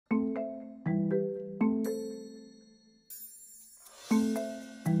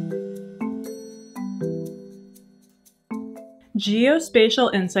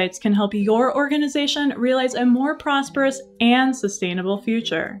geospatial insights can help your organization realize a more prosperous and sustainable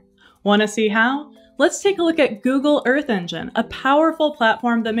future. Want to see how? Let's take a look at Google Earth Engine, a powerful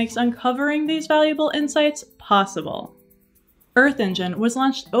platform that makes uncovering these valuable insights possible. Earth Engine was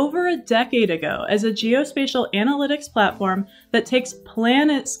launched over a decade ago as a geospatial analytics platform that takes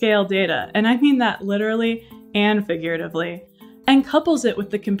planet-scale data, and I mean that literally and figuratively, and couples it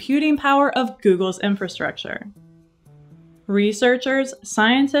with the computing power of Google's infrastructure. Researchers,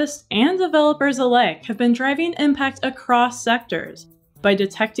 scientists, and developers alike have been driving impact across sectors by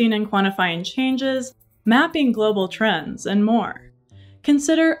detecting and quantifying changes, mapping global trends, and more.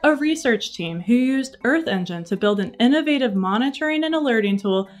 Consider a research team who used Earth Engine to build an innovative monitoring and alerting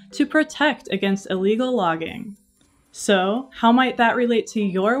tool to protect against illegal logging. So, how might that relate to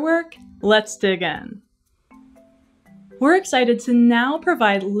your work? Let's dig in. We're excited to now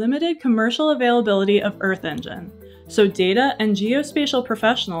provide limited commercial availability of Earth Engine, so data and geospatial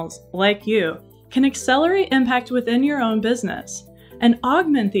professionals, like you, can accelerate impact within your own business and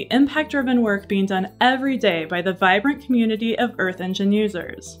augment the impact-driven work being done every day by the vibrant community of Earth Engine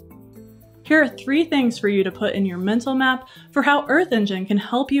users. Here are 3 things for you to put in your mental map for how Earth Engine can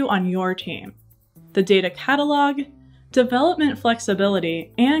help you on your team: the data catalog, development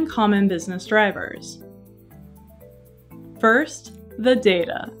flexibility, and common business drivers. First, the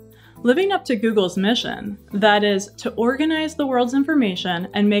data. Living up to Google's mission, that is, to organize the world's information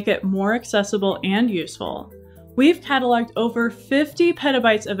and make it more accessible and useful, we've cataloged over 50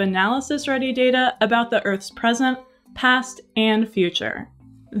 petabytes of analysis-ready data about the Earth's present, past, and future.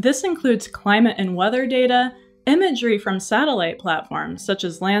 This includes climate and weather data, imagery from satellite platforms such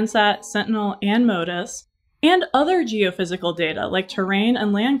as Landsat, Sentinel, and MODIS, and other geophysical data like terrain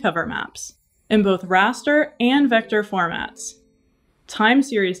and land cover maps, in both raster and vector formats. Time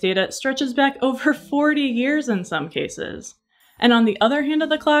series data stretches back over 40 years in some cases. And on the other hand of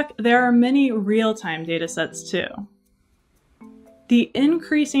the clock, there are many real-time datasets too. The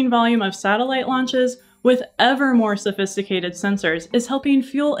increasing volume of satellite launches with ever more sophisticated sensors is helping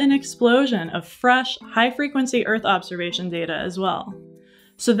fuel an explosion of fresh, high-frequency Earth observation data as well.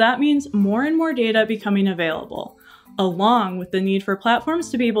 So that means more and more data becoming available, along with the need for platforms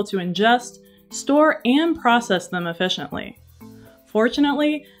to be able to ingest, store, and process them efficiently.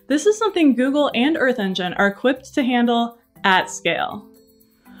 Fortunately, this is something Google and Earth Engine are equipped to handle at scale.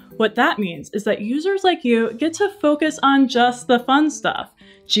 What that means is that users like you get to focus on just the fun stuff: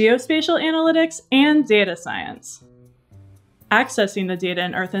 geospatial analytics and data science. Accessing the data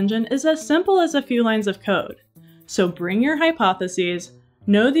in Earth Engine is as simple as a few lines of code. So bring your hypotheses,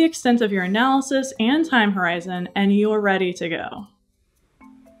 know the extent of your analysis and time horizon, and you're ready to go.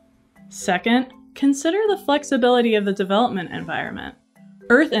 Second, consider the flexibility of the development environment.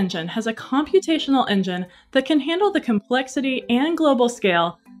 Earth Engine has a computational engine that can handle the complexity and global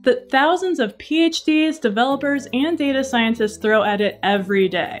scale that thousands of PhDs, developers, and data scientists throw at it every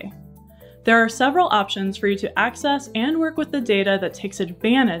day. There are several options for you to access and work with the data that takes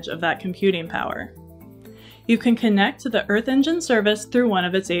advantage of that computing power. You can connect to the Earth Engine service through one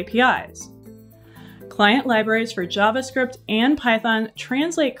of its APIs. Client libraries for JavaScript and Python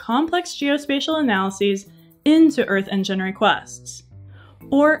translate complex geospatial analyses into Earth Engine requests.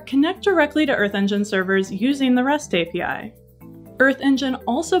 Or connect directly to Earth Engine servers using the REST API. Earth Engine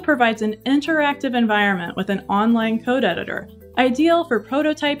also provides an interactive environment with an online code editor, ideal for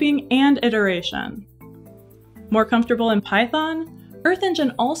prototyping and iteration. More comfortable in Python? Earth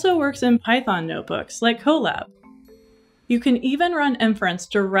Engine also works in Python notebooks like Colab. You can even run inference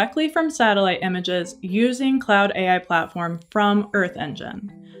directly from satellite images using Cloud AI Platform from Earth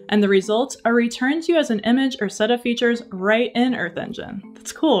Engine. And the results are returned to you as an image or set of features right in Earth Engine.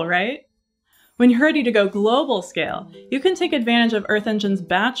 That's cool, right? When you're ready to go global scale, you can take advantage of Earth Engine's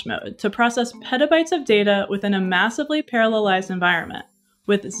batch mode to process petabytes of data within a massively parallelized environment,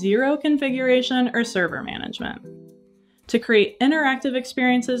 with zero configuration or server management. To create interactive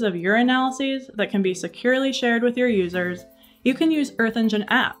experiences of your analyses that can be securely shared with your users, you can use Earth Engine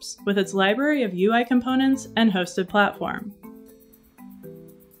Apps with its library of UI components and hosted platform.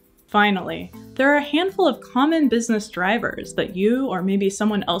 Finally, there are a handful of common business drivers that you or maybe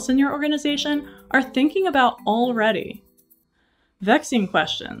someone else in your organization are thinking about already. Vexing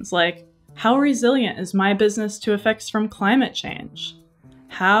questions like, how resilient is my business to effects from climate change?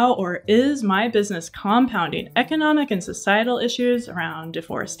 How or is my business compounding economic and societal issues around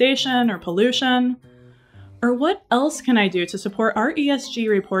deforestation or pollution? Or what else can I do to support our ESG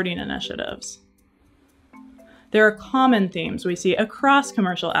reporting initiatives? There are common themes we see across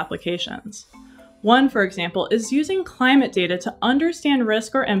commercial applications. One, for example, is using climate data to understand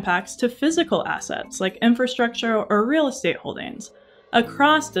risk or impacts to physical assets like infrastructure or real estate holdings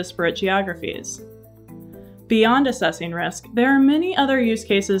across disparate geographies. Beyond assessing risk, there are many other use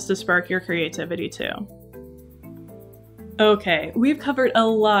cases to spark your creativity too. Okay, we've covered a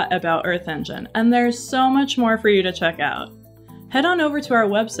lot about Earth Engine, and there's so much more for you to check out. Head on over to our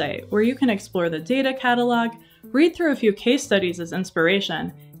website where you can explore the data catalog, read through a few case studies as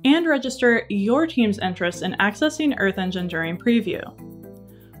inspiration, and register your team's interest in accessing Earth Engine during preview.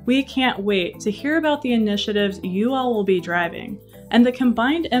 We can't wait to hear about the initiatives you all will be driving and the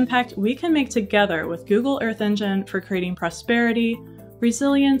combined impact we can make together with Google Earth Engine for creating prosperity,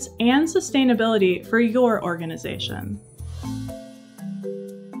 resilience, and sustainability for your organization.